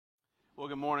Well,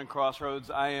 good morning,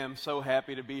 Crossroads. I am so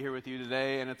happy to be here with you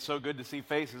today, and it's so good to see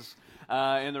faces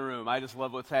in the room. I just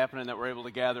love what's happening, that we're able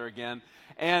to gather again.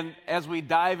 And as we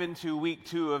dive into week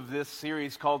 2 of this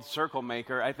series called Circle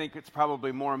Maker, I think it's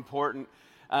probably more important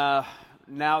now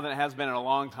than it has been in a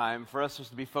long time for us just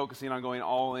to be focusing on going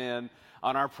all in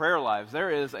on our prayer lives. There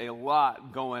is a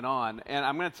lot going on. And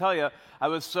I'm going to tell you, I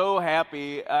was so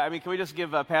happy. Can we just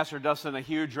give Pastor Dustin a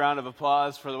huge round of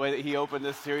applause for the way that he opened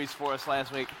this series for us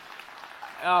last week?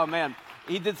 Oh, man,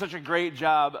 he did such a great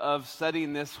job of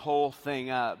setting this whole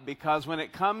thing up, because when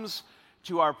it comes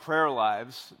to our prayer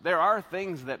lives, there are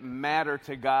things that matter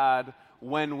to God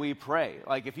when we pray.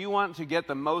 Like, if you want to get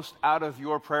the most out of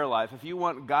your prayer life, if you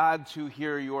want God to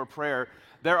hear your prayer,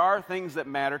 there are things that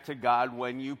matter to God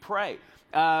when you pray.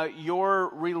 Your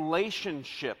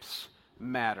relationships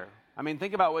matter. I mean,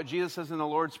 think about what Jesus says in the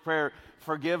Lord's Prayer: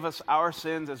 forgive us our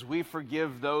sins as we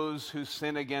forgive those who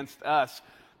sin against us.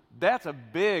 That's a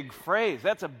big phrase.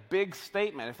 That's a big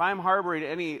statement. If I'm harboring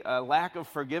any lack of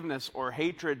forgiveness or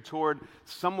hatred toward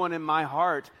someone in my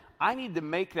heart, I need to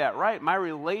make that right. My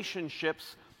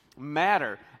relationships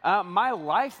matter. My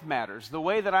life matters. The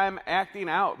way that I'm acting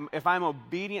out, if I'm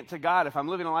obedient to God, if I'm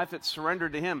living a life that's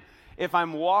surrendered to Him, if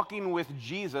I'm walking with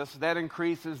Jesus, that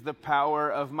increases the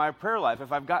power of my prayer life.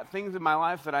 If I've got things in my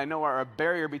life that I know are a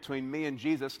barrier between me and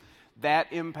Jesus,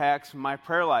 that impacts my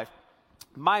prayer life.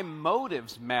 My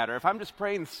motives matter. If I'm just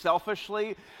praying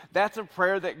selfishly, that's a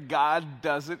prayer that God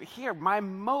doesn't hear. My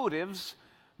motives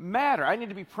matter. I need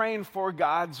to be praying for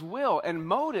God's will. And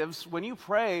motives, when you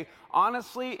pray,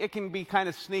 honestly, it can be kind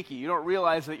of sneaky. You don't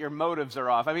realize that your motives are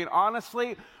off. I mean,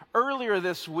 honestly, earlier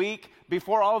this week,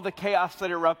 before all of the chaos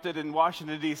that erupted in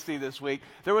Washington, D.C. this week,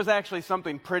 there was actually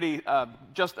something pretty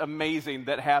just amazing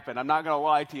that happened. I'm not going to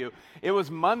lie to you. It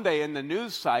was Monday in the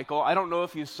news cycle. I don't know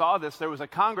if you saw this. There was a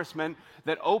congressman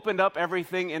that opened up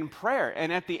everything in prayer.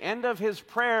 And at the end of his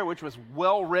prayer, which was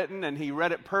well written and he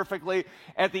read it perfectly,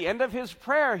 at the end of his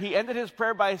prayer, he ended his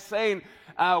prayer by saying,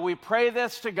 we pray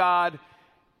this to God,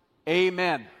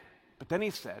 amen. But then he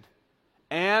said,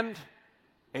 and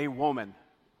a woman.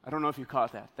 I don't know if you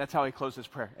caught that. That's how he closed his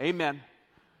prayer. Amen.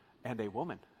 And a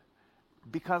woman.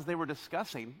 Because they were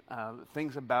discussing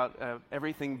things about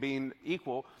everything being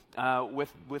equal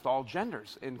with all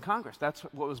genders in Congress. That's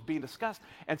what was being discussed.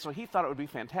 And so he thought it would be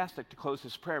fantastic to close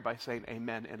his prayer by saying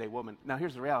amen and a woman. Now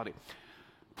here's the reality.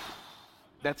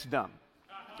 That's dumb.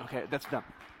 Okay, that's dumb.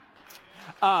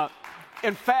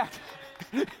 In fact,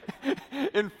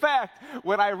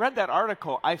 when I read that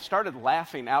article, I started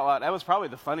laughing out loud. That was probably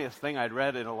the funniest thing I'd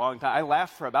read in a long time. I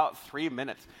laughed for about 3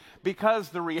 minutes, because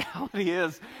the reality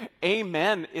is,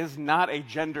 amen is not a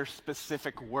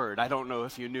gender-specific word. I don't know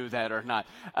if you knew that or not.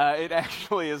 It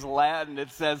actually is Latin.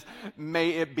 It says, may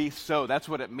it be so. That's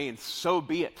what it means. So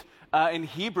be it. In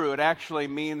Hebrew, it actually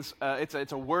means,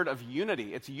 it's a word of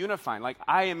unity. It's unifying. Like,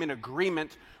 I am in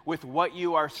agreement with what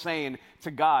you are saying to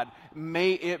God.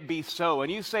 May it be so.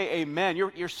 And you say amen,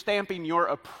 you're stamping your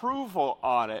approval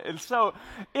on it. And so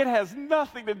it has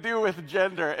nothing to do with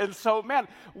gender. And so, man,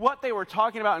 what they were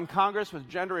talking about in Congress with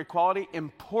gender equality,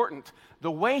 important.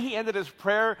 The way he ended his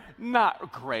prayer,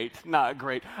 not great, not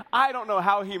great. I don't know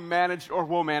how he managed or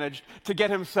will manage to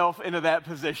get himself into that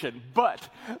position. But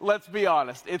let's be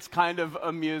honest, it's kind of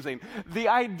amusing. The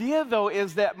idea, though,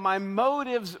 is that my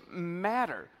motives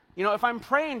matter. You know, if I'm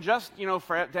praying just,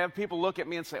 to have people look at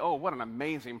me and say, oh, what an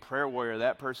amazing prayer warrior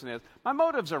that person is, my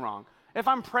motives are wrong. If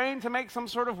I'm praying to make some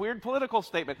sort of weird political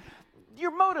statement,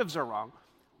 your motives are wrong.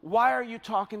 Why are you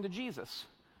talking to Jesus?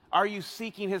 Are you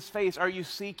seeking His face? Are you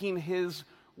seeking His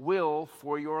will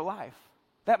for your life?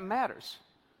 That matters.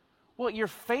 Well, your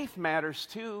faith matters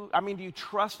too. I mean, do you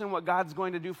trust in what God's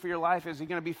going to do for your life? Is He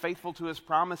going to be faithful to His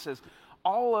promises?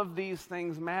 All of these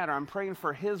things matter. I'm praying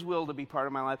for His will to be part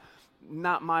of my life,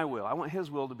 not my will. I want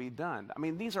His will to be done. I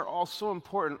mean, these are all so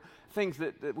important things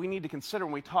that we need to consider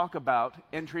when we talk about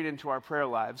entering into our prayer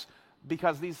lives,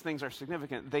 because these things are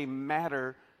significant. They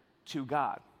matter to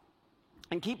God.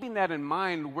 And keeping that in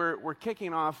mind, we're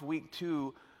kicking off week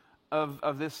 2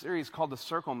 of this series called The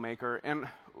Circle Maker, and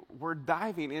we're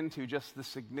diving into just the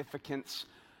significance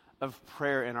of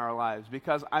prayer in our lives,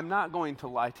 because I'm not going to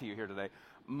lie to you here today.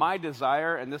 My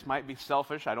desire, and this might be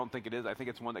selfish, I don't think it is, I think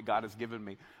it's one that God has given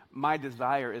me. My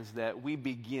desire is that we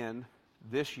begin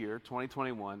this year,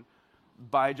 2021,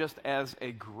 by just as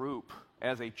a group,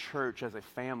 as a church, as a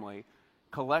family,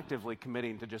 collectively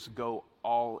committing to just go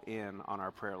all in on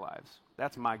our prayer lives.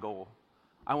 That's my goal.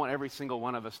 I want every single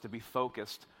one of us to be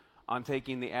focused on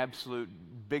taking the absolute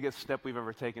biggest step we've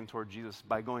ever taken toward Jesus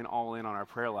by going all in on our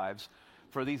prayer lives.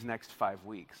 for these next 5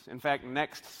 weeks. In fact,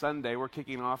 next Sunday, we're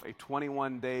kicking off a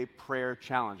 21-day prayer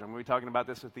challenge. I'm going to be talking about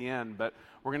this at the end, but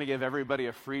we're going to give everybody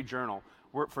a free journal.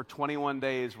 For 21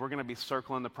 days, we're going to be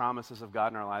circling the promises of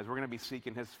God in our lives. We're going to be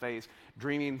seeking His face,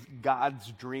 dreaming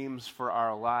God's dreams for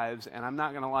our lives. And I'm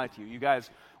not going to lie to you. You guys,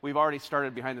 we've already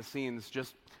started behind the scenes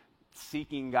just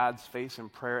seeking God's face in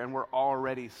prayer, and we're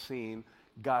already seeing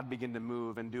God begin to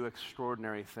move and do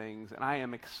extraordinary things. And I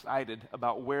am excited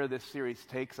about where this series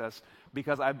takes us,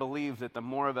 because I believe that the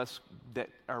more of us that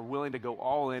are willing to go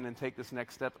all in and take this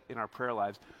next step in our prayer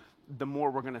lives, the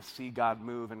more we're going to see God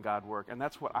move and God work. And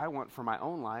that's what I want for my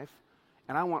own life,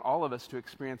 and I want all of us to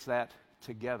experience that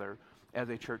together as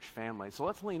a church family. So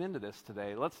let's lean into this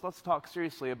today. Let's talk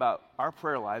seriously about our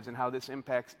prayer lives and how this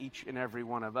impacts each and every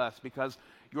one of us, because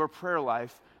your prayer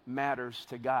life matters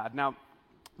to God. Now,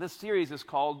 this series is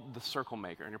called The Circle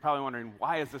Maker, and you're probably wondering,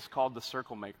 why is this called The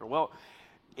Circle Maker? Well,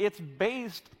 it's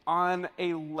based on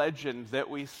a legend that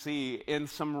we see in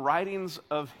some writings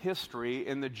of history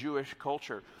in the Jewish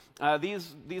culture.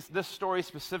 This story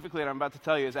specifically that I'm about to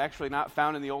tell you is actually not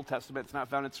found in the Old Testament. It's not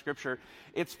found in Scripture.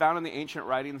 It's found in the ancient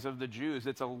writings of the Jews.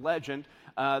 It's a legend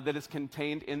that is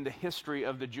contained in the history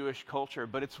of the Jewish culture,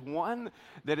 but it's one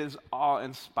that is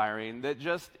awe-inspiring, that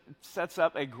just sets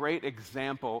up a great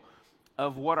example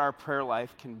of what our prayer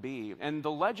life can be. And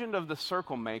the legend of the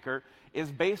Circle Maker is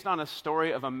based on a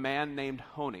story of a man named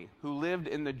Honi, who lived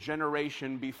in the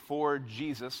generation before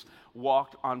Jesus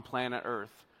walked on planet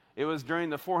Earth. It was during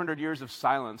the 400 years of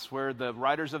silence where the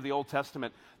writers of the Old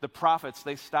Testament, the prophets,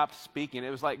 they stopped speaking.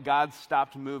 It was like God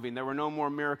stopped moving. There were no more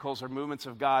miracles or movements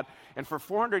of God. And for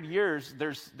 400 years,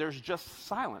 there's just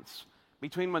silence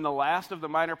between when the last of the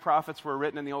minor prophets were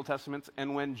written in the Old Testament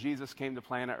and when Jesus came to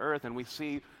planet Earth. And we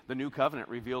see the new covenant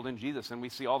revealed in Jesus, and we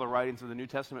see all the writings of the New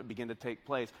Testament begin to take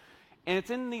place. And it's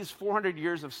in these 400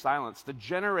 years of silence, the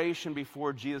generation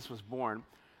before Jesus was born,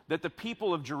 that the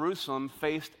people of Jerusalem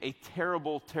faced a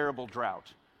terrible, terrible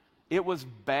drought. It was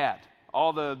bad.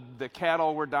 All the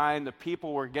cattle were dying. The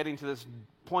people were getting to this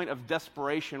point of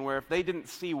desperation where if they didn't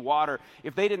see water,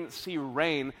 if they didn't see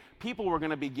rain, people were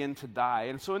going to begin to die.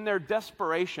 And so in their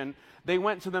desperation, they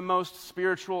went to the most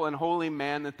spiritual and holy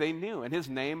man that they knew, and his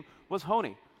name was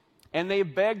Honi. And they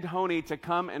begged Honi to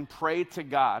come and pray to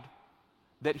God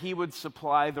that he would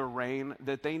supply the rain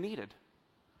that they needed.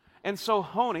 And so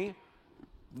Honi,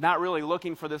 not really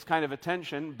looking for this kind of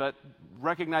attention, but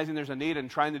recognizing there's a need and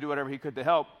trying to do whatever he could to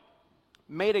help,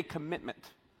 made a commitment.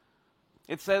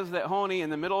 It says that Honi, in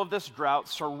the middle of this drought,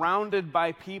 surrounded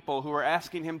by people who were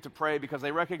asking him to pray because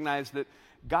they recognized that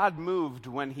God moved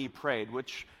when he prayed,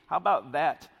 which, how about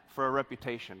that for a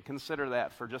reputation? Consider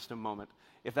that for just a moment,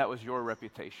 if that was your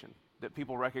reputation, that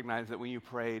people recognized that when you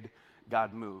prayed,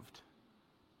 God moved.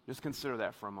 Just consider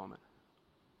that for a moment.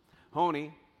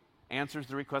 Honi answers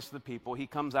the request of the people. He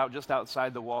comes out just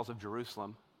outside the walls of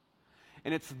Jerusalem.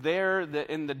 And it's there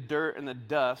that in the dirt and the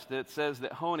dust that it says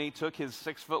that Honi took his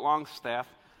 6-foot-long staff,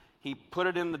 he put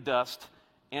it in the dust,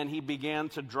 and he began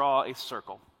to draw a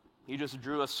circle. He just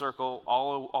drew a circle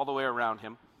all the way around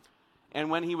him.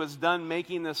 And when he was done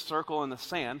making this circle in the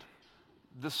sand,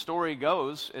 the story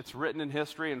goes, it's written in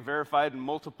history and verified in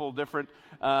multiple different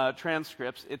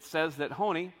transcripts, it says that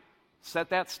Honi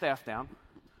set that staff down,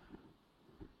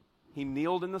 he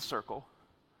kneeled in the circle,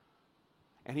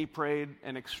 and he prayed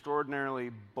an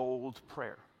extraordinarily bold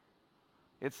prayer.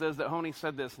 It says that Honi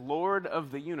said this: "Lord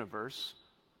of the universe,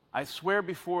 I swear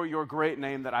before your great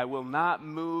name that I will not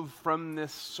move from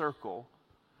this circle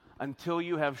until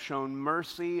you have shown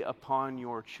mercy upon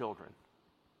your children."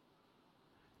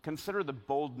 Consider the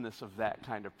boldness of that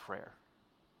kind of prayer.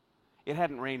 It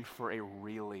hadn't rained for a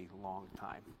really long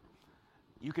time.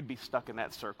 You could be stuck in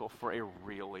that circle for a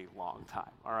really long time,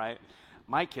 all right?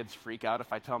 My kids freak out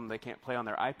if I tell them they can't play on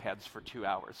their iPads for 2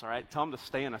 hours, all right? Tell them to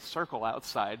stay in a circle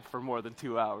outside for more than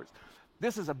 2 hours.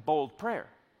 This is a bold prayer.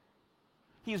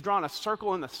 He's drawn a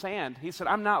circle in the sand. He said,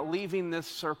 "I'm not leaving this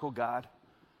circle, God,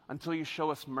 until you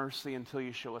show us mercy, until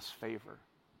you show us favor."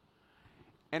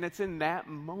 And it's in that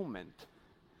moment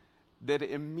that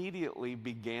it immediately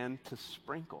began to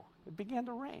sprinkle. It began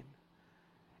to rain.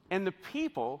 And the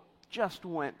people just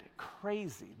went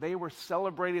crazy. They were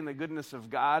celebrating the goodness of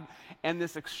God and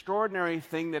this extraordinary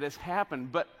thing that has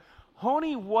happened. But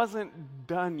Honi wasn't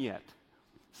done yet.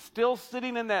 Still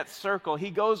sitting in that circle, he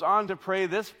goes on to pray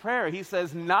this prayer. He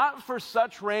says, "Not for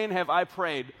such rain have I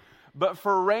prayed, but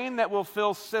for rain that will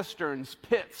fill cisterns,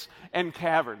 pits, and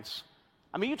caverns."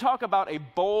 I mean, you talk about a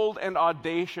bold and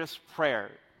audacious prayer.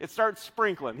 It starts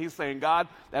sprinkling. He's saying, "God,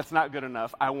 that's not good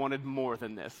enough. I wanted more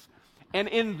than this." And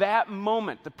in that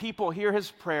moment, the people hear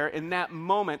his prayer. In that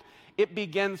moment, it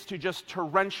begins to just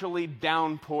torrentially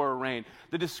downpour rain.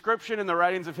 The description in the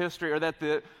writings of history are that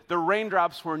the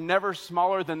raindrops were never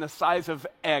smaller than the size of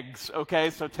eggs, okay?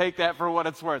 So take that for what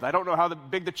it's worth. I don't know how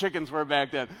big the chickens were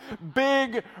back then.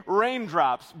 Big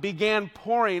raindrops began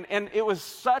pouring, and it was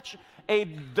such a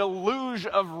deluge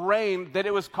of rain that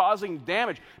it was causing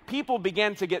damage. People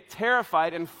began to get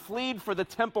terrified and fled for the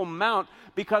Temple Mount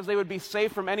because they would be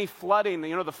safe from any flooding,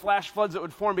 the flash floods that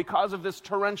would form because of this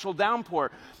torrential downpour.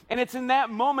 And it's in that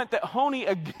moment that Honi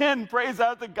again prays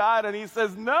out to God, and he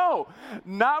says, "No,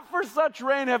 not for such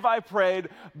rain have I prayed,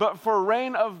 but for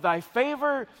rain of thy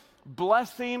favor,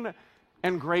 blessing,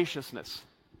 and graciousness."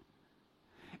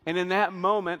 And in that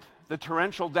moment, the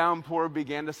torrential downpour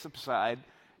began to subside,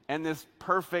 and this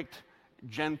perfect,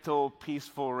 gentle,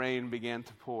 peaceful rain began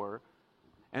to pour,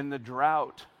 and the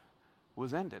drought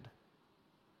was ended.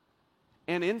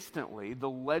 And instantly, the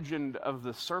legend of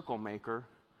the circle maker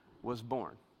was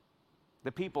born.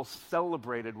 The people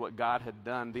celebrated what God had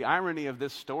done. The irony of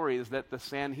this story is that the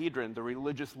Sanhedrin, the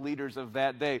religious leaders of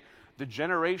that day, the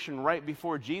generation right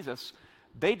before Jesus,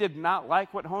 they did not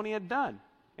like what Honi had done.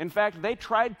 In fact, they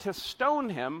tried to stone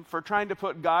him for trying to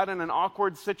put God in an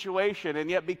awkward situation, and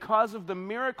yet because of the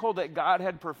miracle that God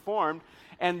had performed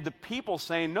and the people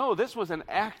saying, "No, this was an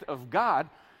act of God,"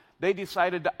 they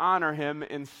decided to honor him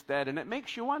instead. And it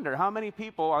makes you wonder how many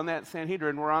people on that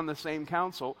Sanhedrin were on the same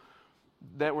council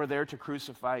that were there to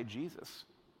crucify Jesus.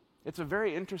 It's a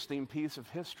very interesting piece of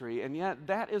history, and yet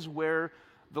that is where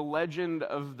the legend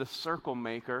of the circle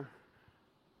maker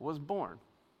was born.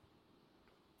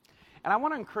 And I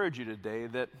want to encourage you today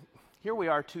that here we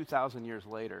are 2,000 years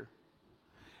later.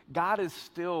 God is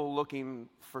still looking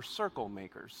for circle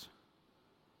makers.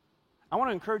 I want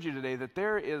to encourage you today that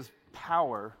there is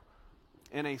power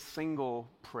in a single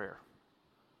prayer.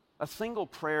 A single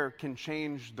prayer can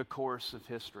change the course of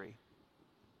history.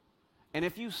 And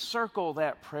if you circle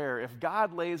that prayer, if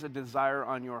God lays a desire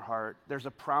on your heart, there's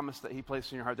a promise that he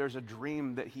places in your heart, there's a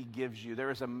dream that he gives you,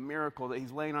 there is a miracle that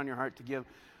he's laying on your heart to give.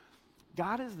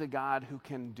 God is the God who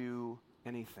can do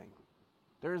anything.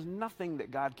 There is nothing that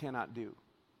God cannot do.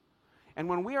 And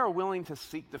when we are willing to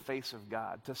seek the face of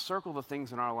God, to circle the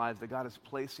things in our lives that God is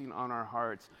placing on our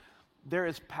hearts, there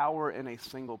is power in a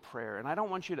single prayer. And I don't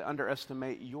want you to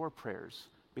underestimate your prayers,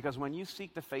 because when you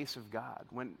seek the face of God,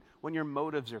 when your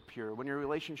motives are pure, when your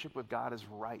relationship with God is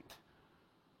right,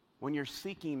 when you're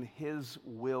seeking his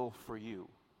will for you,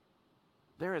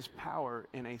 there is power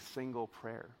in a single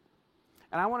prayer.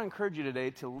 And I want to encourage you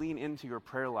today to lean into your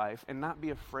prayer life and not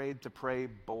be afraid to pray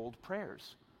bold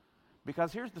prayers.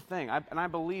 Because here's the thing, and I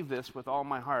believe this with all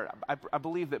my heart. I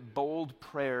believe that bold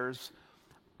prayers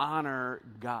honor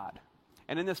God.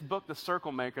 And in this book, The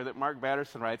Circle Maker, that Mark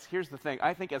Batterson writes, here's the thing.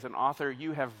 I think as an author,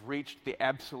 you have reached the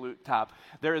absolute top.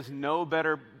 There is no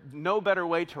better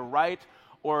way to write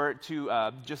or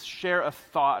to just share a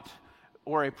thought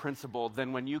or a principle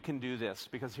than when you can do this,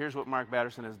 because here's what Mark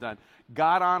Batterson has done.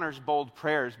 God honors bold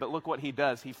prayers, but look what he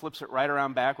does. He flips it right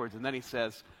around backwards, and then he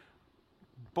says,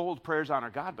 bold prayers honor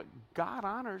God, but God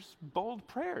honors bold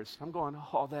prayers. I'm going,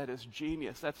 oh, that is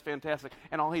genius. That's fantastic.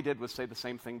 And all he did was say the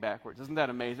same thing backwards. Isn't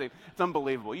that amazing? It's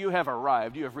unbelievable. You have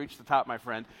arrived. You have reached the top, my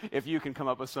friend, if you can come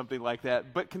up with something like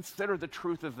that. But consider the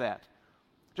truth of that.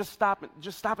 Just stop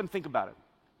and think about it.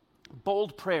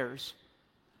 Bold prayers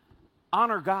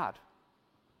honor God.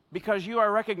 Because you are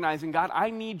recognizing, God, I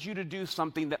need you to do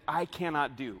something that I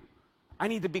cannot do. I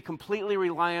need to be completely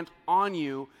reliant on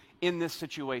you in this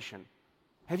situation.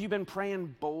 Have you been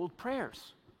praying bold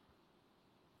prayers?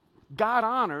 God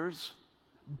honors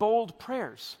bold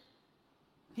prayers.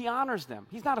 He honors them.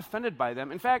 He's not offended by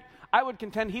them. In fact, I would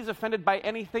contend he's offended by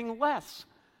anything less.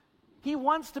 He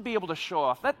wants to be able to show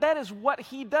off. That is what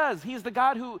he does. He's the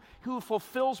God who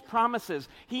fulfills promises.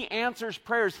 He answers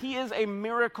prayers. He is a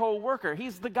miracle worker.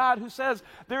 He's the God who says,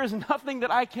 there is nothing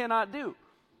that I cannot do.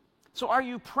 So are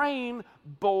you praying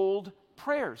bold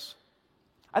prayers?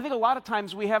 I think a lot of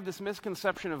times we have this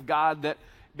misconception of God that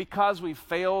because we've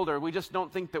failed or we just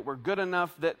don't think that we're good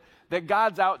enough, that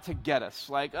God's out to get us.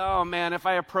 Like, oh man, if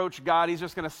I approach God, he's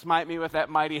just going to smite me with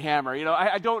that mighty hammer.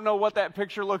 I don't know what that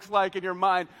picture looks like in your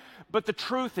mind. But the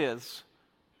truth is,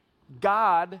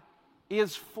 God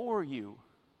is for you.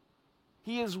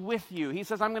 He is with you. He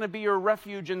says, I'm going to be your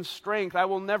refuge and strength. I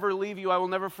will never leave you. I will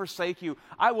never forsake you.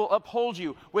 I will uphold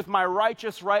you with my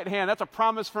righteous right hand. That's a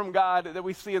promise from God that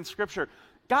we see in Scripture.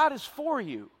 God is for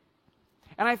you.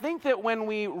 And I think that when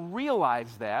we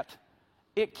realize that,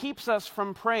 it keeps us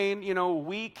from praying,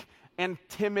 weak and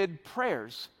timid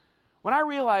prayers. When I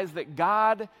realize that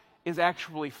God is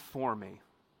actually for me,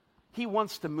 He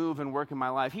wants to move and work in my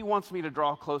life. He wants me to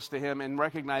draw close to him and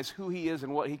recognize who he is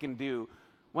and what he can do.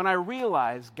 When I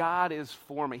realize God is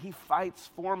for me, he fights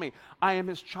for me. I am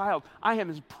his child. I am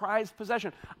his prized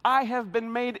possession. I have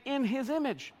been made in his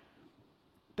image.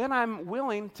 Then I'm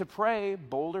willing to pray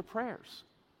bolder prayers.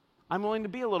 I'm willing to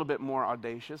be a little bit more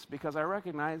audacious because I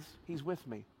recognize he's with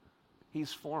me.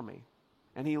 He's for me.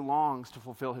 And he longs to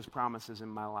fulfill his promises in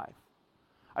my life.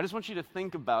 I just want you to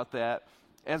think about that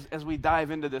as we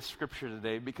dive into this scripture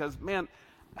today, because, man,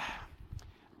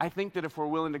 I think that if we're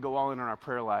willing to go all in on our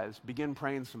prayer lives, begin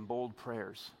praying some bold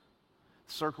prayers,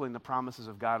 circling the promises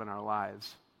of God in our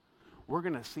lives, we're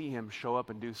going to see him show up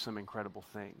and do some incredible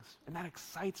things. And that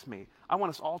excites me. I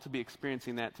want us all to be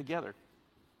experiencing that together.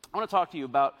 I want to talk to you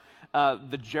about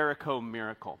the Jericho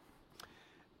miracle.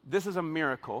 This is a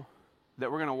miracle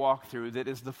that we're going to walk through that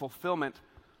is the fulfillment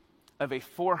of a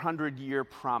 400-year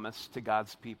promise to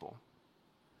God's people.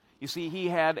 You see, he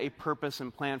had a purpose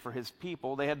and plan for his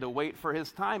people. They had to wait for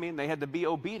his timing. They had to be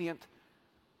obedient.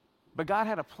 But God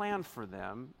had a plan for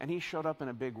them, and he showed up in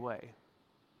a big way.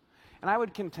 And I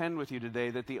would contend with you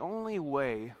today that the only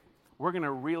way we're going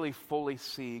to really fully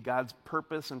see God's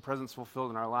purpose and presence fulfilled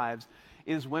in our lives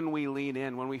is when we lean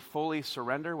in, when we fully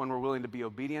surrender, when we're willing to be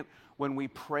obedient, when we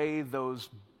pray those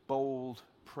bold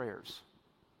prayers.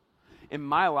 In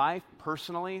my life,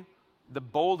 personally, the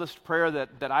boldest prayer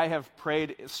that I have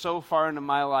prayed so far into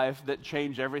my life that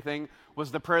changed everything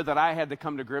was the prayer that I had to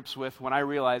come to grips with when I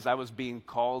realized I was being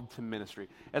called to ministry.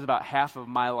 That's about half of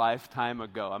my lifetime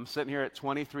ago. I'm sitting here at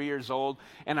 23 years old,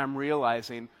 and I'm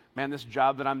realizing, man, this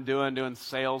job that I'm doing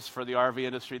sales for the RV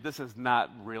industry, this is not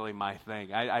really my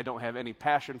thing. I don't have any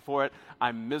passion for it.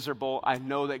 I'm miserable. I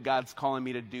know that God's calling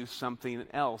me to do something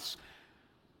else.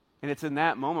 And it's in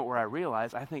that moment where I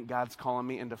realize I think God's calling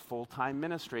me into full-time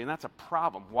ministry, and that's a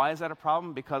problem. Why is that a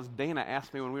problem? Because Dana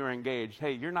asked me when we were engaged,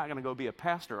 hey, you're not going to go be a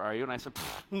pastor, are you? And I said,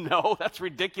 no, that's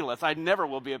ridiculous. I never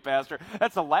will be a pastor.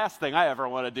 That's the last thing I ever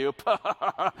want to do.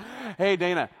 Hey,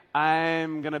 Dana,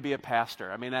 I'm going to be a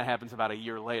pastor. I mean, that happens about a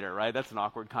year later, right? That's an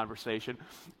awkward conversation.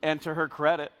 And to her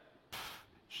credit,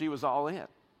 she was all in.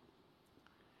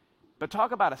 But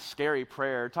talk about a scary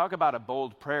prayer. Talk about a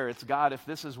bold prayer. It's, God, if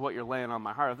this is what you're laying on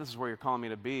my heart, if this is where you're calling me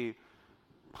to be,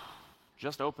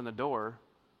 just open the door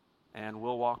and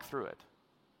we'll walk through it.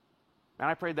 And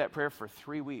I prayed that prayer for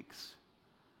 3 weeks.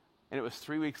 And it was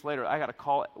 3 weeks later, I got a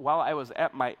call while I was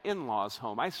at my in-laws'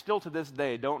 home. I still to this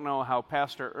day don't know how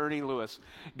Pastor Ernie Lewis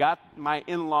got my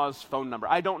in-laws' phone number.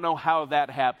 I don't know how that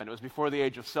happened. It was before the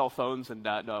age of cell phones, and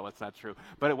no, that's not true.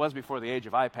 But it was before the age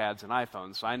of iPads and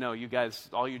iPhones. So I know you guys,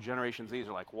 all you Generation Zs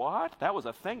are like, what? That was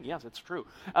a thing? Yes, it's true.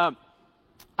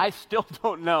 I still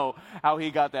don't know how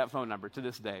he got that phone number to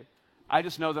this day. I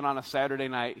just know that on a Saturday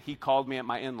night, he called me at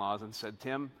my in-laws and said,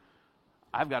 Tim,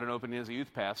 I've got an opening as a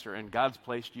youth pastor, and God's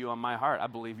placed you on my heart. I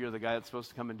believe you're the guy that's supposed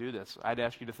to come and do this. I'd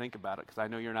ask you to think about it, because I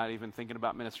know you're not even thinking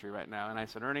about ministry right now. And I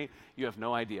said, Ernie, you have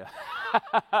no idea.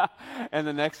 And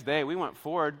the next day, we went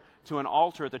forward to an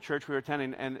altar at the church we were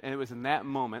attending, and it was in that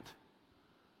moment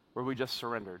where we just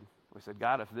surrendered. We said,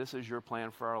 God, if this is your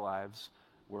plan for our lives,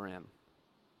 we're in.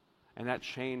 And that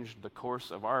changed the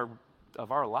course of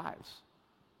our lives.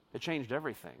 It changed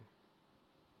everything.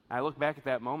 I look back at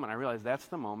that moment, I realized that's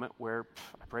the moment where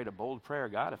I prayed a bold prayer.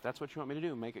 God, if that's what you want me to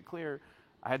do, make it clear.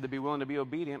 I had to be willing to be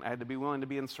obedient. I had to be willing to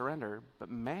be in surrender. But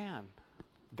man,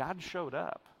 God showed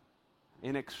up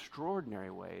in extraordinary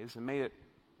ways and made it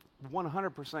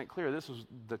 100% clear this was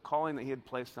the calling that he had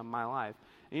placed on my life.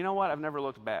 And you know what? I've never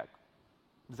looked back.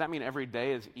 Does that mean every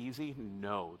day is easy?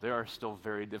 No. There are still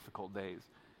very difficult days.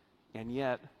 And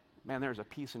yet, man, there's a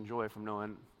peace and joy from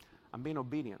knowing I'm being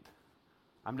obedient.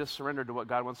 I'm just surrendered to what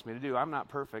God wants me to do. I'm not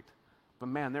perfect, but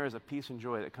man, there is a peace and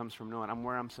joy that comes from knowing I'm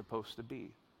where I'm supposed to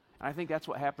be. And I think that's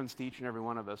what happens to each and every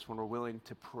one of us when we're willing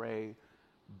to pray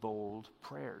bold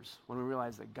prayers. When we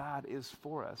realize that God is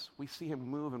for us, we see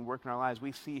him move and work in our lives.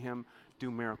 We see him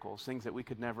do miracles, things that we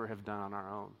could never have done on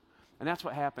our own. And that's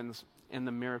what happens in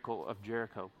the miracle of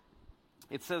Jericho.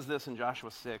 It says this in Joshua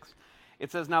 6.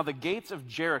 It says, now the gates of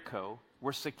Jericho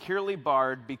were securely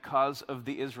barred because of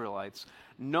the Israelites.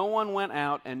 No one went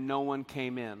out and no one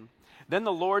came in. Then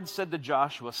the Lord said to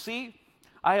Joshua, see,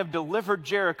 I have delivered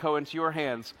Jericho into your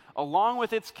hands, along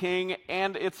with its king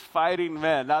and its fighting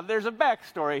men. Now, there's a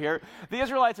backstory here. The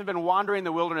Israelites have been wandering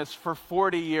the wilderness for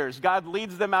 40 years. God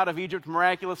leads them out of Egypt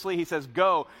miraculously. He says,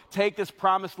 go, take this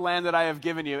promised land that I have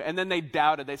given you. And then they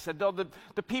doubted. They said, no,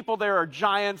 the people there are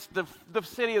giants. The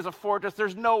city is a fortress.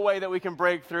 There's no way that we can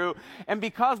break through. And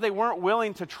because they weren't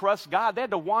willing to trust God, they had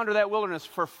to wander that wilderness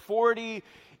for 40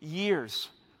 years.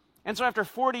 And so after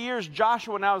 40 years,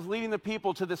 Joshua now is leading the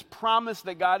people to this promise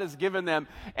that God has given them.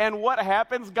 And what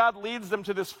happens? God leads them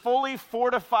to this fully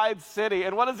fortified city.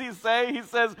 And what does he say? He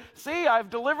says, see, I've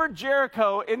delivered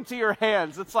Jericho into your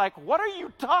hands. It's like, what are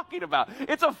you talking about?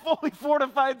 It's a fully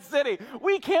fortified city.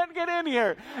 We can't get in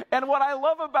here. And what I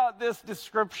love about this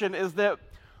description is that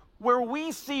where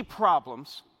we see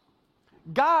problems,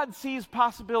 God sees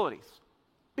possibilities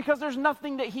because there's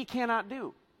nothing that he cannot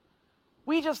do.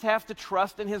 We just have to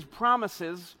trust in his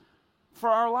promises for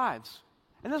our lives.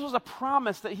 And this was a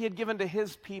promise that he had given to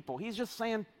his people. He's just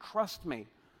saying, trust me.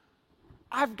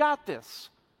 I've got this.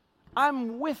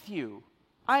 I'm with you.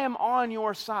 I am on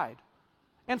your side.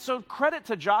 And so credit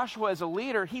to Joshua as a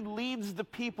leader. He leads the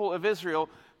people of Israel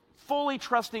fully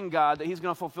trusting God that he's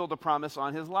going to fulfill the promise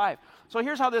on his life. So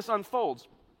here's how this unfolds.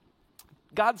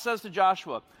 God says to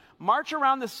Joshua, march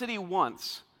around the city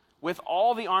once with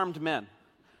all the armed men.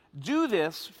 Do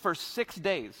this for 6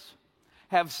 days.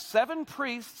 Have 7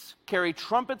 priests carry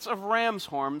trumpets of ram's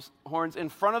horns in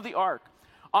front of the ark.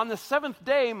 On the 7th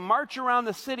day, march around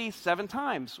the city 7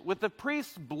 times, with the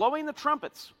priests blowing the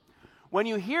trumpets. When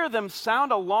you hear them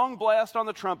sound a long blast on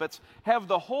the trumpets, have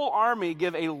the whole army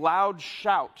give a loud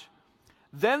shout.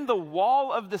 Then the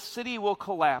wall of the city will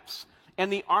collapse, and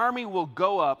the army will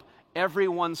go up,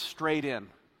 everyone straight in.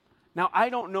 Now, I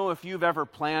don't know if you've ever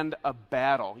planned a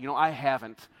battle. I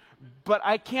haven't. But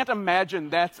I can't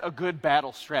imagine that's a good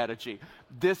battle strategy.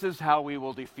 This is how we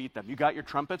will defeat them. You got your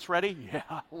trumpets ready?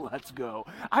 Yeah, let's go.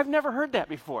 I've never heard that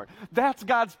before. That's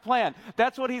God's plan.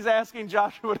 That's what he's asking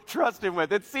Joshua to trust him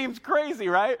with. It seems crazy,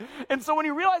 right? And so when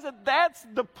you realize that that's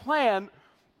the plan,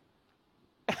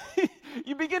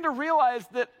 you begin to realize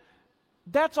that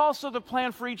that's also the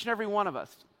plan for each and every one of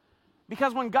us.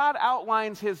 Because when God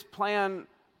outlines his plan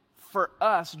for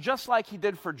us, just like he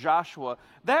did for Joshua,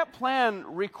 that plan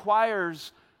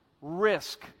requires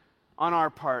risk on our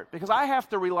part because I have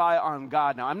to rely on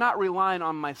God now. I'm not relying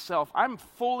on myself. I'm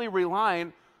fully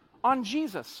relying on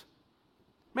Jesus.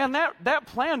 Man, that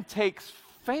plan takes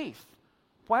faith.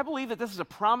 Well, I believe that this is a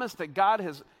promise that God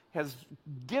has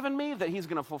given me, that he's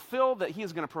going to fulfill, that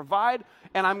he's going to provide,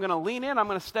 and I'm going to lean in, I'm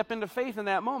going to step into faith in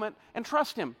that moment and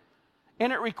trust him.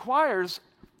 And it requires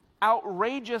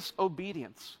outrageous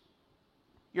obedience.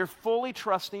 You're fully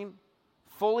trusting,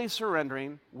 fully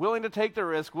surrendering, willing to take the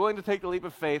risk, willing to take the leap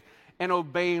of faith, and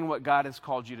obeying what God has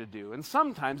called you to do. And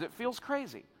sometimes it feels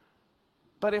crazy.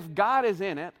 But if God is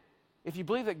in it, if you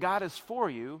believe that God is for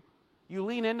you, you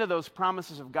lean into those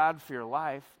promises of God for your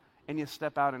life, and you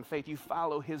step out in faith. You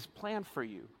follow his plan for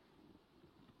you.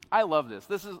 I love this.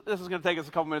 This is going to take us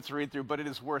a couple minutes to read through, but it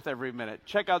is worth every minute.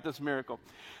 Check out this miracle.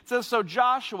 It says, so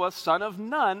Joshua, son of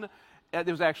Nun, it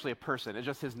was actually a person. It's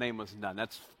just his name was Nun.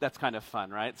 That's kind of fun,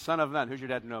 right? Son of Nun. Who's your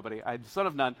dad? Nobody. Son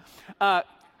of Nun.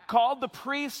 Called the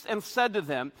priests and said to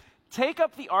them, take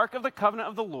up the ark of the covenant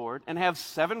of the Lord and have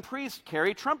 7 priests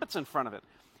carry trumpets in front of it.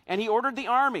 And he ordered the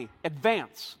army,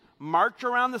 advance, march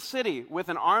around the city with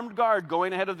an armed guard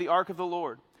going ahead of the ark of the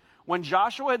Lord. When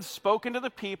Joshua had spoken to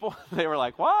the people, they were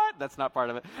like, what? That's not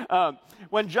part of it.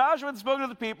 When Joshua had spoken to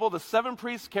the people, the 7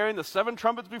 priests carrying the 7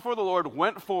 trumpets before the Lord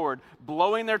went forward,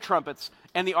 blowing their trumpets,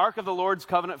 and the ark of the Lord's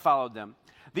covenant followed them.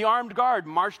 The armed guard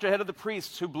marched ahead of the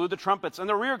priests who blew the trumpets, and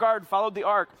the rear guard followed the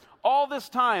ark. All this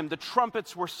time, the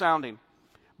trumpets were sounding.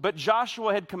 But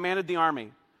Joshua had commanded the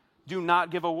army, do not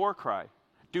give a war cry.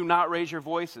 Do not raise your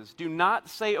voices. Do not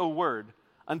say a word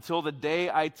until the day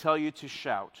I tell you to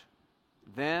shout.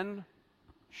 Then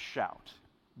shout.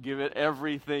 Give it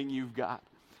everything you've got.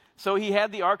 So he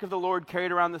had the ark of the Lord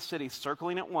carried around the city,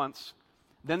 circling it once.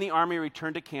 Then the army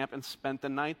returned to camp and spent the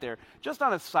night there. Just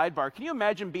on a sidebar, can you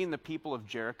imagine being the people of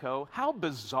Jericho? How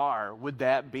bizarre would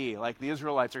that be? Like, the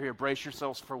Israelites are here, brace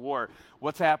yourselves for war.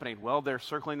 What's happening? Well, they're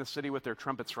circling the city with their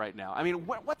trumpets right now. I mean,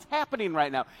 what's happening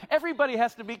right now? Everybody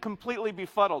has to be completely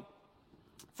befuddled.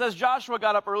 It says Joshua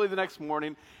got up early the next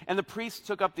morning, and the priests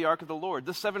took up the ark of the Lord.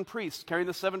 The 7 priests, carrying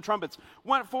the 7 trumpets,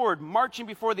 went forward, marching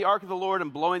before the ark of the Lord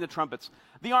and blowing the trumpets.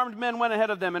 The armed men went ahead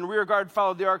of them, and rear guard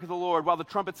followed the ark of the Lord, while the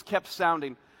trumpets kept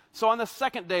sounding. So on the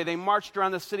 2nd day, they marched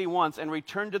around the city once and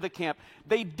returned to the camp.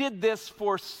 They did this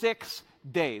for 6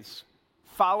 days,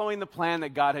 following the plan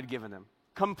that God had given them,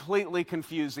 completely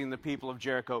confusing the people of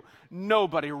Jericho.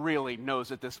 Nobody really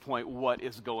knows at this point what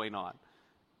is going on.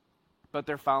 But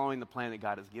they're following the plan that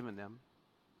God has given them.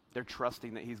 They're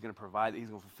trusting that he's going to provide, that he's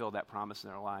going to fulfill that promise in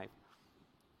their life.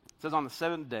 It says on the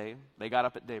 7th day, they got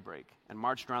up at daybreak and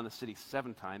marched around the city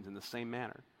 7 times in the same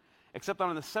manner. Except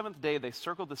on the 7th day, they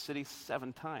circled the city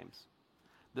 7 times.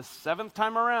 The 7th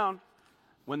time around,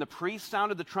 when the priest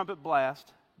sounded the trumpet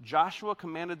blast, Joshua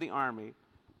commanded the army,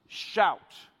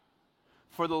 shout,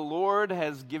 For the Lord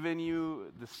has given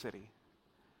you the city.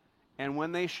 And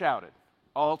when they shouted,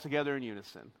 all together in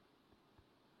unison,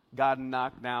 God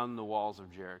knocked down the walls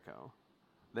of Jericho.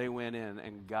 They went in,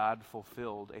 and God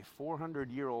fulfilled a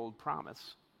 400-year-old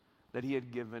promise that he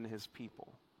had given his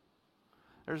people.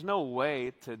 There's no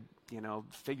way to,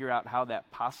 figure out how that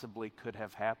possibly could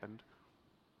have happened.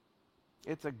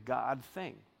 It's a God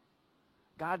thing.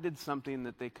 God did something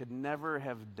that they could never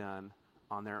have done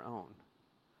on their own.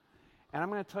 And I'm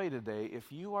going to tell you today,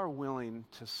 if you are willing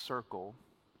to circle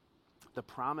the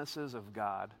promises of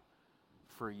God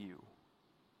for you,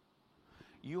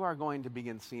 you are going to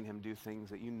begin seeing him do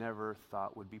things that you never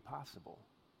thought would be possible.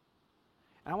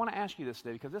 And I want to ask you this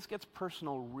today, because this gets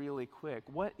personal really quick.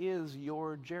 What is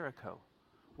your Jericho?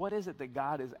 What is it that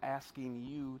God is asking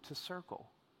you to circle?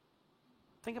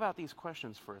 Think about these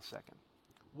questions for a second.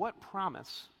 What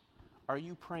promise are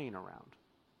you praying around?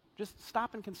 Just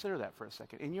stop and consider that for a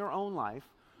second. In your own life,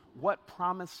 what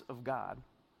promise of God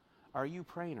are you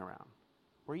praying around?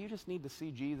 Where you just need to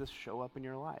see Jesus show up in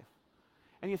your life.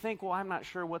 And you think, well, I'm not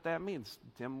sure what that means.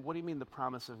 Tim, what do you mean the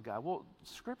promise of God? Well,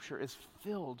 Scripture is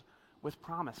filled with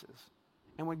promises.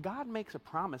 And when God makes a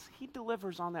promise, he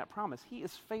delivers on that promise. He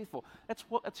is faithful.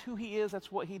 That's who he is.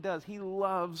 That's what he does. He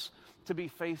loves to be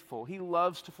faithful. He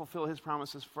loves to fulfill his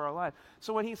promises for our life.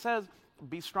 So when he says,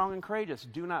 be strong and courageous,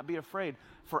 do not be afraid,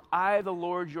 for I, the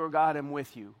Lord your God, am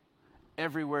with you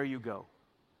everywhere you go.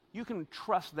 You can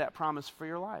trust that promise for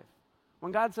your life.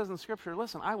 When God says in Scripture,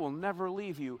 listen, I will never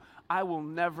leave you. I will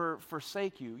never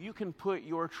forsake you. You can put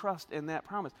your trust in that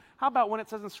promise. How about when it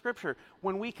says in Scripture,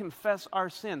 when we confess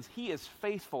our sins, he is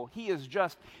faithful. He is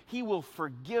just. He will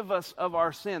forgive us of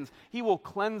our sins. He will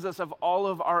cleanse us of all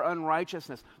of our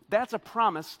unrighteousness. That's a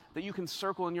promise that you can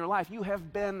circle in your life. You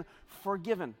have been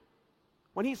forgiven.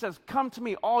 When he says, come to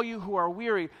me, all you who are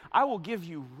weary, I will give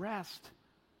you rest.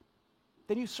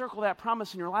 Then you circle that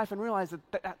promise in your life and realize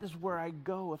that is where I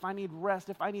go. If I need rest,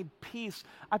 if I need peace,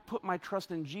 I put my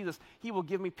trust in Jesus. He will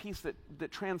give me peace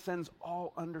that transcends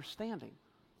all understanding.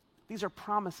 These are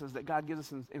promises that God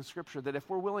gives us in Scripture that if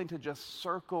we're willing to just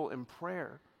circle in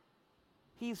prayer,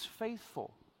 he's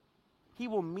faithful. He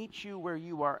will meet you where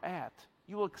you are at.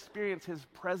 You will experience his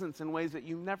presence in ways that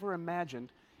you never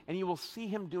imagined, and you will see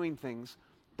him doing things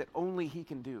that only he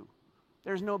can do.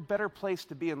 There's no better place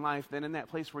to be in life than in that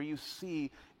place where you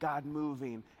see God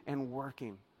moving and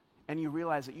working, and you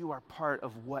realize that you are part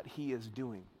of what he is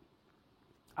doing.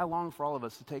 I long for all of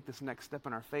us to take this next step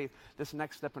in our faith, this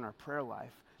next step in our prayer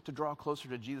life, to draw closer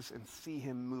to Jesus and see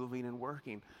him moving and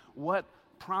working. What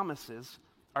promises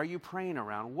are you praying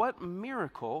around? What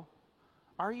miracle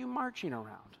are you marching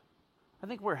around? I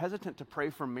think we're hesitant to pray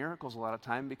for miracles a lot of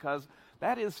time because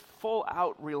that is full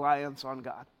out reliance on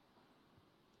God.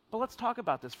 But let's talk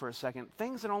about this for a second.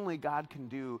 Things that only God can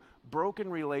do, broken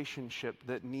relationship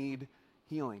that need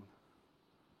healing.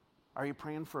 Are you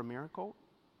praying for a miracle?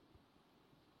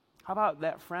 How about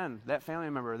that friend, that family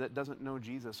member that doesn't know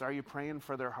Jesus? Are you praying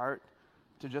for their heart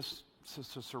to just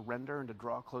to surrender and to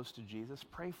draw close to Jesus?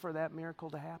 Pray for that miracle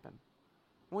to happen.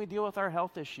 When we deal with our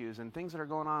health issues and things that are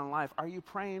going on in life, are you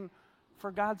praying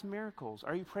for God's miracles?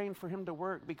 Are you praying for him to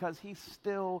work? Because he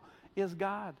still is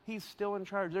God. He's still in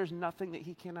charge. There's nothing that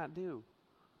he cannot do.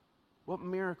 What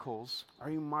miracles are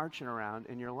you marching around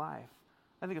in your life?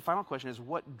 I think the final question is,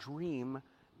 what dream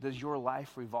does your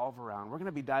life revolve around? We're going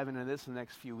to be diving into this in the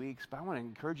next few weeks, but I want to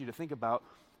encourage you to think about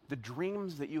the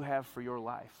dreams that you have for your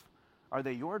life. Are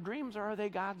they your dreams or are they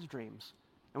God's dreams?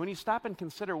 And when you stop and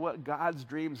consider what God's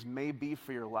dreams may be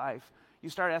for your life, you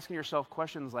start asking yourself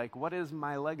questions like, what is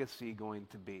my legacy going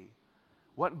to be?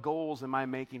 What goals am I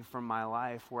making from my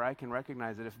life where I can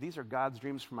recognize that if these are God's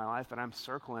dreams for my life that I'm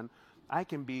circling, I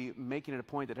can be making it a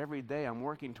point that every day I'm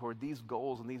working toward these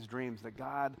goals and these dreams that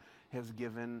God has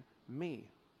given me.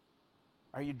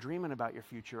 Are you dreaming about your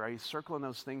future? Are you circling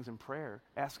those things in prayer,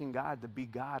 asking God to be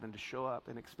God and to show up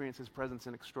and experience his presence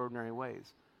in extraordinary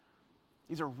ways?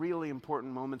 These are really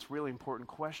important moments, really important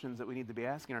questions that we need to be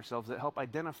asking ourselves that help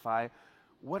identify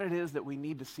what it is that we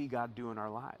need to see God do in our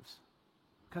lives.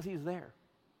 Because he's there.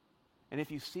 And if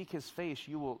you seek his face,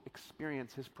 you will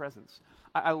experience his presence.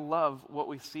 I love what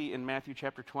we see in Matthew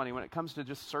chapter 20 when it comes to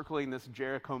just circling this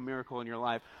Jericho miracle in your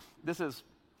life. This is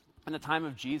in the time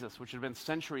of Jesus, which had been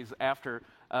centuries after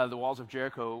the walls of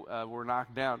Jericho were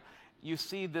knocked down. You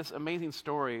see this amazing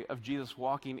story of Jesus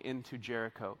walking into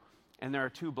Jericho. And there are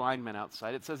two blind men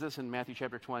outside. It says this in Matthew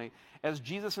chapter 20. As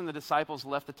Jesus and the disciples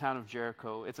left the town of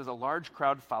Jericho, it says a large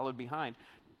crowd followed behind.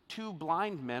 Two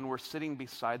blind men were sitting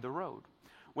beside the road.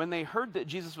 When they heard that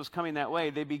Jesus was coming that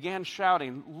way, they began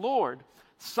shouting, "Lord,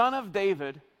 Son of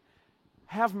David,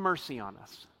 have mercy on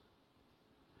us."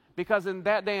 Because in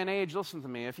that day and age, listen to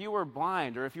me, if you were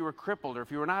blind or if you were crippled or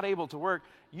if you were not able to work,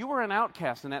 you were an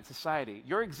outcast in that society.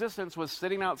 Your existence was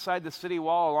sitting outside the city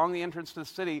wall along the entrance to the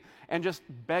city and just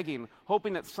begging,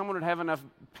 hoping that someone would have enough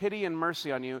pity and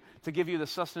mercy on you to give you the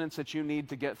sustenance that you need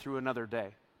to get through another day.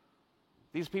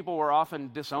 These people were often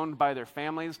disowned by their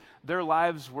families. Their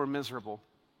lives were miserable.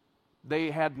 They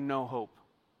had no hope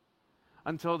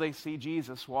until they see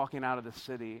Jesus walking out of the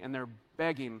city and they're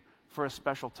begging for a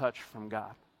special touch from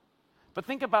God. But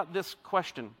think about this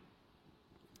question,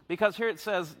 because here it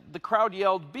says, the crowd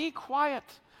yelled, "Be quiet!"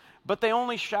 But they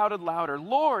only shouted louder,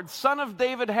 "Lord, Son of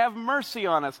David, have mercy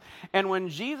on us." And when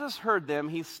Jesus heard them,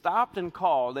 he stopped and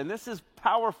called, and this is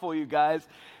powerful, you guys.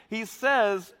 He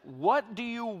says, "What do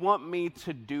you want me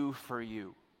to do for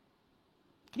you?"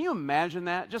 Can you imagine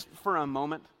that just for a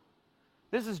moment?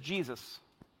 This is Jesus.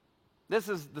 This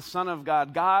is the Son of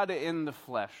God, God in the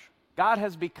flesh. God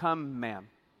has become man.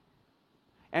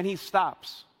 And he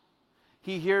stops.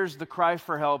 He hears the cry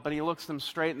for help, and he looks them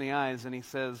straight in the eyes, and he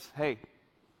says, "Hey,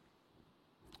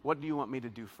 what do you want me to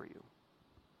do for you?"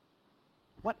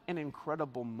 What an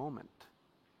incredible moment.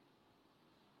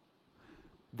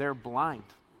 They're blind.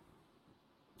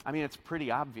 I mean, it's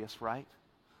pretty obvious, right?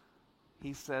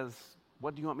 He says,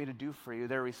 "What do you want me to do for you?"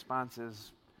 Their response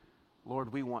is,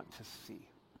 "Lord, we want to see."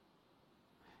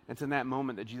 It's in that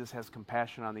moment that Jesus has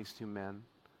compassion on these two men.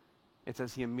 It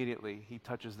says he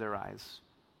touches their eyes,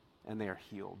 and they are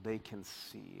healed. They can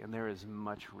see, and there is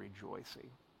much rejoicing.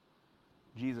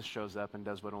 Jesus shows up and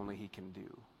does what only he can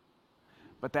do.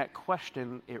 But that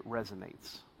question, it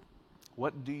resonates.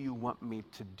 What do you want me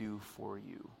to do for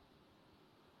you?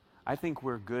 I think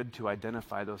we're good to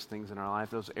identify those things in our life,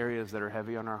 those areas that are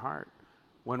heavy on our heart.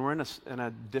 When we're in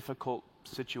a difficult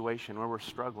situation, where we're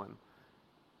struggling,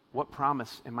 what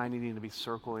promise am I needing to be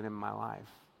circling in my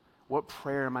life? What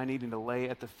prayer am I needing to lay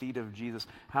at the feet of Jesus?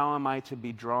 How am I to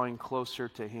be drawing closer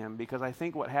to him? Because I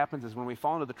think what happens is when we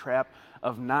fall into the trap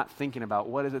of not thinking about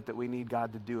what is it that we need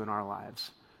God to do in our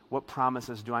lives, what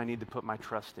promises do I need to put my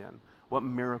trust in? What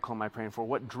miracle am I praying for?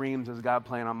 What dreams is God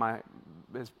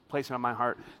is placing on my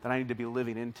heart that I need to be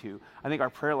living into? I think our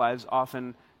prayer lives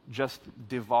often just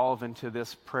devolve into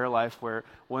this prayer life where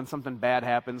when something bad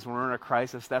happens, when we're in a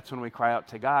crisis, that's when we cry out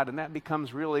to God, and that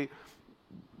becomes really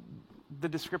the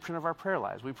description of our prayer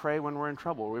lives. We pray when we're in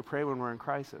trouble. We pray when we're in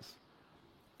crisis.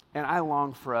 And I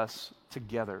long for us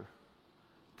together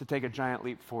to take a giant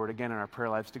leap forward again in our prayer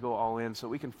lives, to go all in so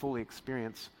we can fully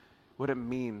experience what it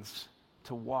means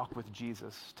to walk with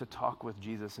Jesus, to talk with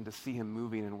Jesus, and to see him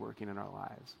moving and working in our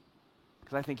lives.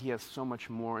 Because I think he has so much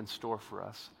more in store for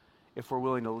us if we're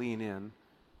willing to lean in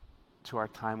to our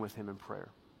time with him in prayer.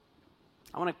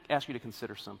 I want to ask you to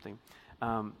consider something.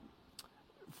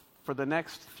 For the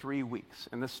next 3 weeks,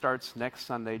 and this starts next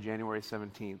Sunday, January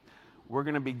 17th, we're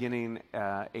going to be beginning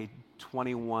a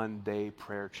 21-day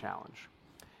prayer challenge.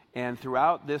 And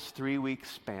throughout this 3-week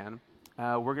span,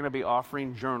 we're going to be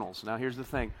offering journals. Now, here's the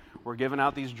thing. We're giving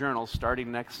out these journals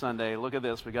starting next Sunday. Look at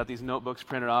this. We got these notebooks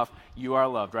printed off. You are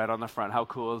loved right on the front. How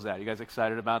cool is that? You guys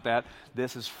excited about that?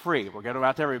 This is free. We're getting them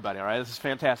out to everybody, all right? This is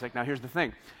fantastic. Now, here's the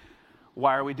thing.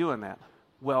 Why are we doing that?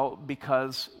 Well,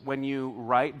 because when you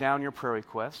write down your prayer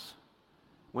requests,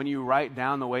 when you write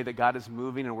down the way that God is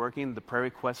moving and working, the prayer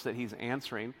requests that he's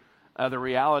answering, the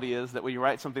reality is that when you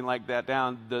write something like that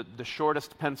down, the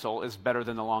shortest pencil is better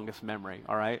than the longest memory,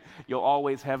 all right? You'll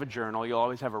always have a journal. You'll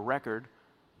always have a record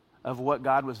of what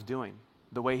God was doing,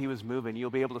 the way he was moving.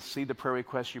 You'll be able to see the prayer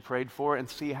requests you prayed for and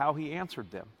see how he answered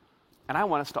them. And I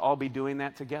want us to all be doing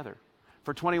that together.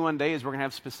 For 21 days, we're going to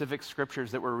have specific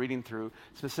scriptures that we're reading through,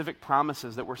 specific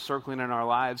promises that we're circling in our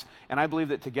lives. And I believe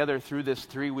that together through this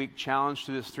 3-week challenge,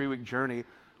 through this 3-week journey,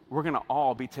 we're going to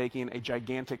all be taking a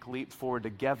gigantic leap forward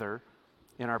together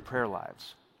in our prayer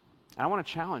lives. And I want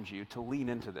to challenge you to lean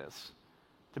into this,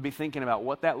 to be thinking about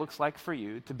what that looks like for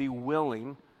you, to be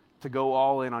willing to go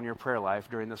all in on your prayer life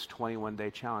during this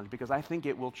 21-day challenge, because I think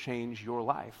it will change your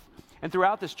life. And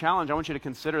throughout this challenge, I want you to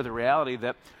consider the reality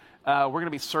that we're going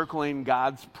to be circling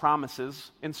God's promises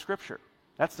in Scripture.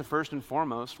 That's the first and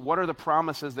foremost. What are the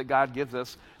promises that God gives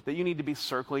us that you need to be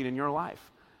circling in your life?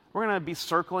 We're going to be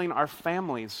circling our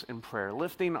families in prayer,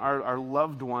 lifting our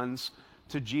loved ones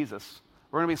to Jesus.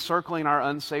 We're going to be circling our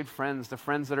unsaved friends, the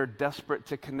friends that are desperate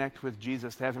to connect with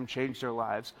Jesus, to have him change their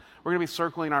lives. We're going to be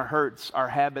circling our hurts, our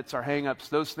habits, our hang-ups,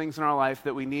 those things in our life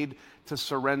that we need to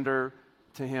surrender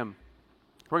to him.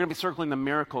 We're going to be circling the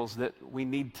miracles that we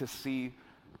need to see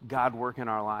God work in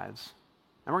our lives.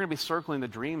 And we're going to be circling the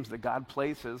dreams that God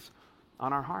places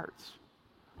on our hearts.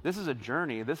 This is a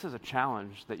journey. This is a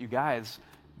challenge that, you guys,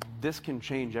 this can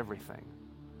change everything.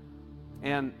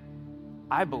 And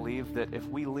I believe that if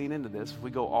we lean into this, if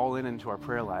we go all in into our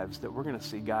prayer lives, that we're going to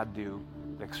see God do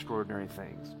extraordinary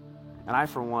things. And I,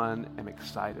 for one, am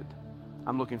excited.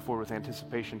 I'm looking forward with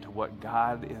anticipation to what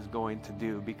God is going to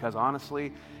do, because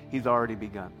honestly, he's already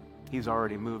begun. He's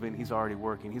already moving. He's already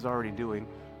working. He's already doing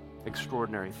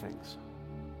extraordinary things.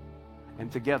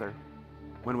 And together,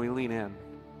 when we lean in,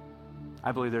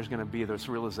 I believe there's going to be this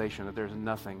realization that there's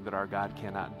nothing that our God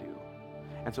cannot do.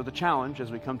 And so the challenge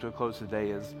as we come to a close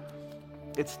today is,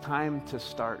 it's time to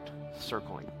start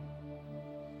circling.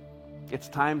 It's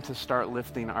time to start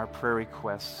lifting our prayer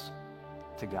requests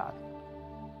to God.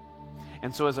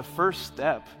 And so as a first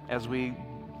step, as we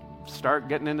start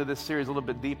getting into this series a little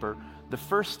bit deeper, the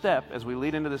first step as we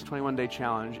lead into this 21-day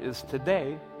challenge is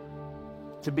today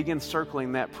to begin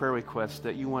circling that prayer request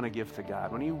that you want to give to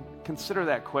God. When you consider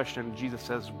that question, Jesus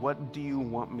says, what do you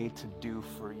want me to do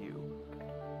for you?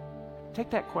 Take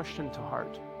that question to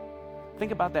heart.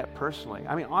 Think about that personally.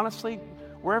 I mean, honestly,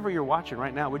 wherever you're watching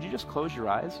right now, would you just close your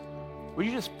eyes? Would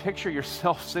you just picture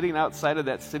yourself sitting outside of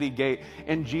that city gate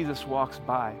and Jesus walks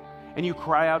by and you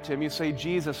cry out to him, you say,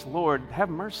 Jesus, Lord, have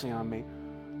mercy on me.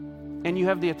 And you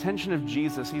have the attention of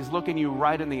Jesus. He's looking you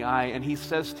right in the eye and he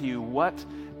says to you, what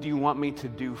do you want me to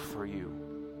do for you?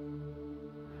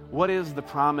 What is the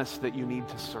promise that you need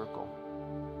to circle?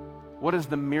 What is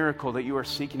the miracle that you are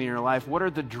seeking in your life? What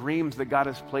are the dreams that God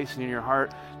is placing in your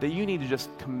heart that you need to just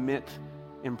commit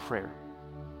in prayer?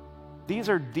 These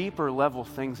are deeper level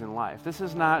things in life. This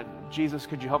is not, Jesus,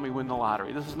 could you help me win the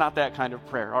lottery? This is not that kind of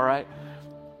prayer, all right?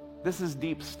 This is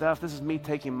deep stuff. This is me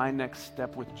taking my next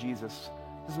step with Jesus.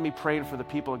 This is me praying for the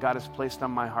people that God has placed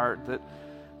on my heart that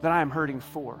I am hurting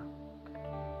for.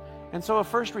 And so a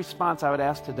first response I would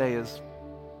ask today is,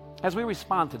 as we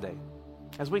respond today,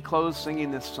 as we close singing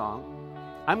this song,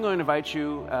 I'm going to invite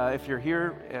you, if you're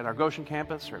here at our Goshen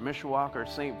campus or at Mishawaka or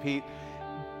St. Pete,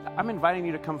 I'm inviting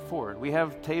you to come forward. We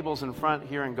have tables in front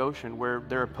here in Goshen where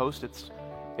there are Post-its.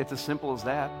 It's as simple as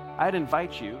that. I'd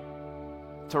invite you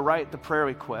to write the prayer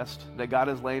request that God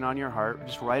is laying on your heart.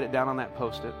 Just write it down on that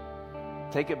Post-it.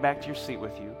 Take it back to your seat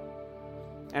with you.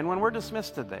 And when we're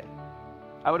dismissed today,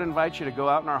 I would invite you to go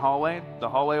out in our hallway, the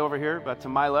hallway over here, but to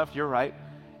my left, your right,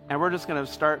 and we're just going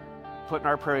to start putting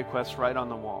our prayer requests right on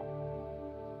the wall.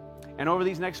 And over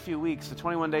these next few weeks, the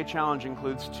 21-day challenge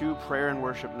includes 2 prayer and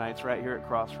worship nights right here at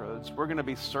Crossroads. We're going to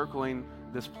be circling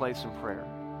this place in prayer.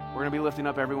 We're going to be lifting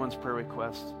up everyone's prayer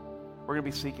requests. We're going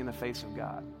to be seeking the face of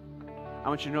God. I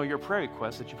want you to know your prayer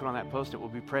request that you put on that Post-it will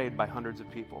be prayed by hundreds of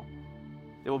people.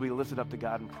 It will be lifted up to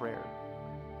God in prayer.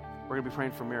 We're going to be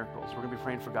praying for miracles. We're going to be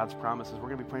praying for God's promises. We're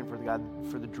going to be praying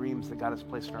for the dreams that God has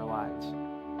placed in our lives.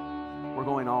 We're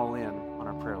going all in on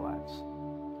our prayer lives.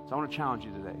 So I want to challenge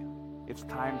you today. It's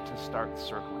time to start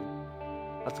circling.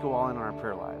 Let's go all in on our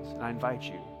prayer lives. And I invite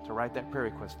you to write that prayer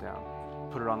request down,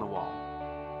 put it on the wall.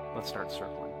 Let's start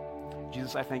circling.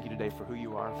 Jesus, I thank you today for who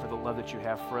you are, for the love that you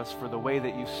have for us, for the way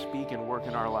that you speak and work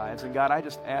in our lives. And God, I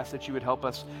just ask that you would help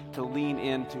us to lean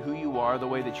into who you are, the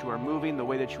way that you are moving, the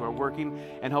way that you are working,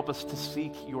 and help us to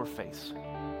seek your face.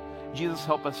 Jesus,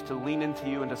 help us to lean into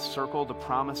you and to circle the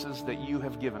promises that you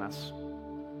have given us.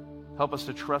 Help us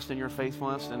to trust in your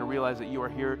faithfulness and to realize that you are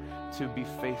here to be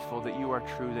faithful, that you are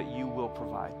true, that you will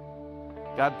provide.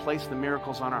 God, place the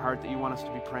miracles on our heart that you want us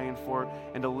to be praying for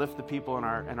and to lift the people in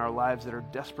our lives that are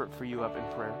desperate for you up in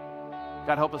prayer.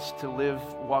 God, help us to live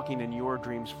walking in your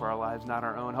dreams for our lives, not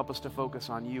our own. Help us to focus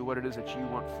on you, what it is that you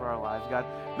want for our lives. God,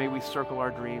 may we circle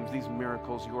our dreams, these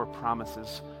miracles, your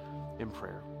promises in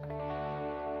prayer.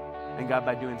 And God,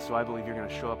 by doing so, I believe you're going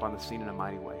to show up on the scene in a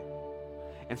mighty way.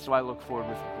 And so I look forward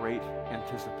with great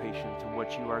anticipation to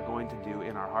what you are going to do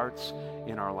in our hearts,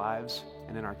 in our lives,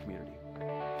 and in our community.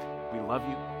 We love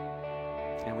you,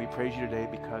 and we praise you today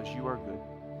because you are good.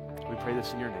 We pray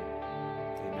this in your name.